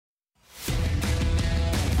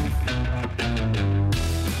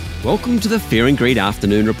Welcome to the Fear and Greed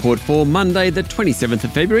Afternoon Report for Monday, the 27th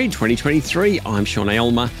of February, 2023. I'm Sean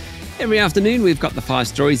Aylmer. Every afternoon, we've got the 5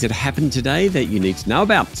 stories that happened today that you need to know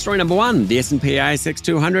about. Story number 1, the S&P ASX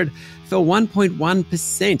 200 fell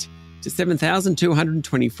 1.1% to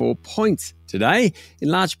 7,224 points today, in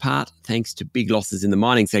large part thanks to big losses in the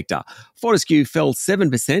mining sector. Fortescue fell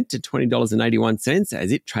 7% to $20.81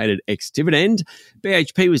 as it traded ex-dividend.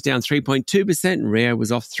 BHP was down 3.2% and Rio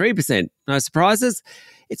was off 3%. No surprises?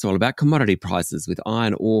 It's all about commodity prices, with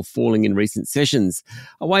iron ore falling in recent sessions.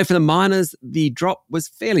 Away from the miners, the drop was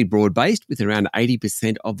fairly broad-based, with around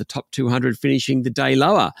 80% of the top 200 finishing the day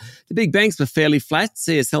lower. The big banks were fairly flat.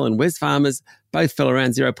 CSL and Wesfarmers both fell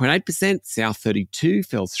around 0.8%. South32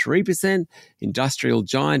 fell 3%. Industrial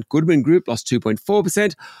giant Goodman Group lost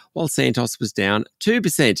 2.4%, while Santos was down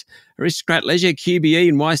 2%. Aristocrat Leisure, QBE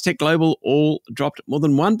and WiseTech Global all dropped more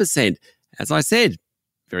than 1%. As I said,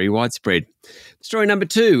 very widespread. Story number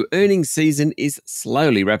 2, earnings season is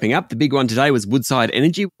slowly wrapping up. The big one today was Woodside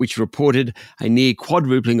Energy, which reported a near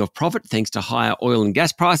quadrupling of profit thanks to higher oil and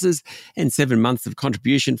gas prices and 7 months of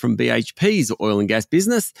contribution from BHP's oil and gas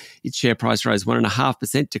business. Its share price rose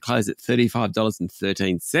 1.5% to close at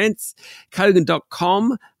 $35.13.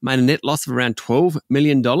 Kogan.com made a net loss of around $12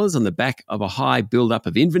 million on the back of a high build-up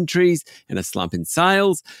of inventories and a slump in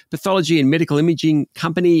sales. Pathology and medical imaging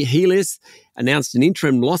company Healius announced an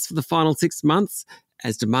interim loss for the final 6 months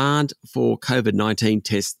as demand for COVID-19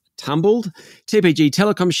 tests tumbled. TPG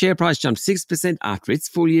Telecom share price jumped 6% after its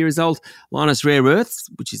full-year result. Lynas Rare Earths,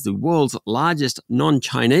 which is the world's largest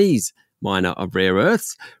non-Chinese miner of rare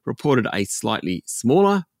earths, reported a slightly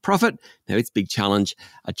smaller profit. Now, its big challenge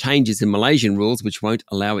are changes in Malaysian rules which won't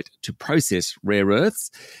allow it to process rare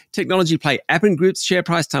earths. Technology play Appen Group's share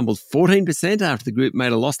price tumbled 14% after the group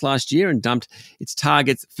made a loss last year and dumped its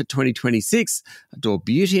targets for 2026. Adore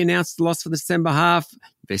Beauty announced a loss for the December half.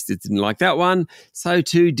 Investors didn't like that one. So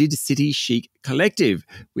too did City Chic Collective,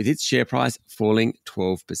 with its share price falling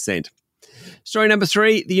 12%. Story number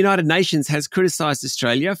 3, the United Nations has criticised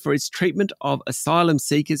Australia for its treatment of asylum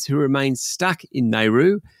seekers who remain stuck in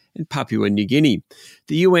Nauru and Papua New Guinea.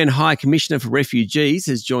 The UN High Commissioner for Refugees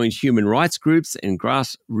has joined human rights groups and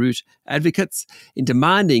grassroots advocates in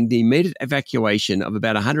demanding the immediate evacuation of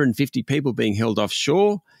about 150 people being held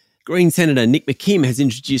offshore. Green Senator Nick McKim has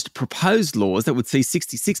introduced proposed laws that would see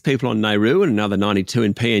 66 people on Nauru and another 92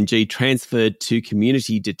 in PNG transferred to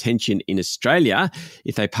community detention in Australia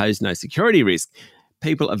if they pose no security risk.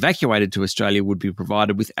 People evacuated to Australia would be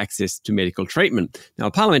provided with access to medical treatment. Now,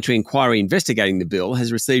 a parliamentary inquiry investigating the bill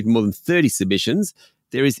has received more than 30 submissions.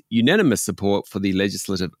 There is unanimous support for the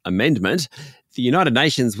legislative amendment. The United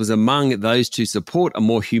Nations was among those to support a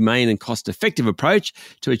more humane and cost-effective approach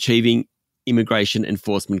to achieving immigration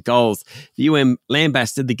enforcement goals. The UN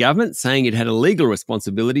lambasted the government, saying it had illegal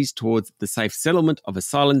responsibilities towards the safe settlement of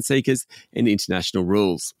asylum seekers and international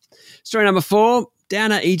rules. Story number 4,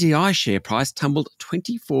 Downer EDI share price tumbled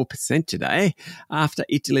 24% today after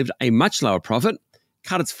it delivered a much lower profit,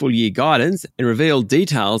 cut its full-year guidance and revealed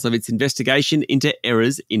details of its investigation into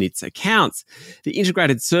errors in its accounts. The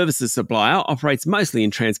integrated services supplier operates mostly in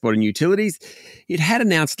transport and utilities. It had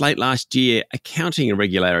announced late last year accounting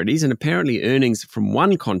irregularities, and apparently earnings from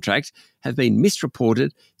one contract have been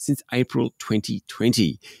misreported since April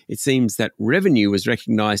 2020. It seems that revenue was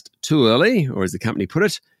recognised too early, or as the company put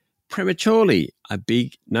it, prematurely. A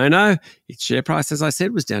big no-no. Its share price, as I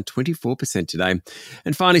said, was down 24% today.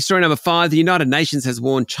 And finally, story number 5, the United Nations has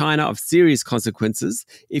warned China of serious consequences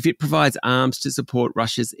if it provides arms to support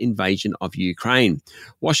Russia's invasion of Ukraine.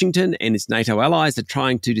 Washington and its NATO allies are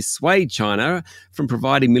trying to dissuade China from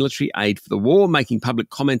providing military aid for the war, making public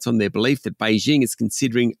comments on their belief that Beijing is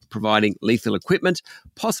considering providing lethal equipment,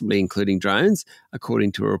 possibly including drones,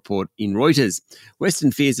 according to a report in Reuters.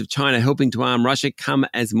 Western fears of China helping to arm Russia come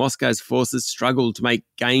as Moscow's forces struggle to make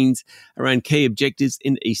gains around key objectives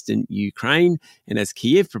in eastern Ukraine, and as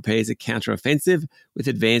Kiev prepares a counter-offensive with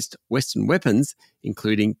advanced Western weapons,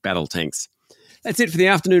 including battle tanks. That's it for the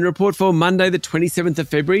afternoon report for Monday, the 27th of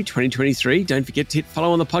February, 2023. Don't forget to hit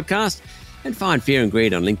follow on the podcast and find Fear and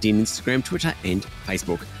Greed on LinkedIn, Instagram, Twitter, and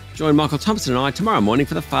Facebook. Join Michael Thompson and I tomorrow morning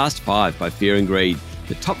for the Fast 5 by Fear and Greed.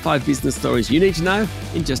 The top 5 business stories you need to know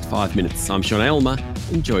in just 5 minutes. I'm Sean Aylmer.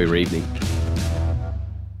 Enjoy your evening.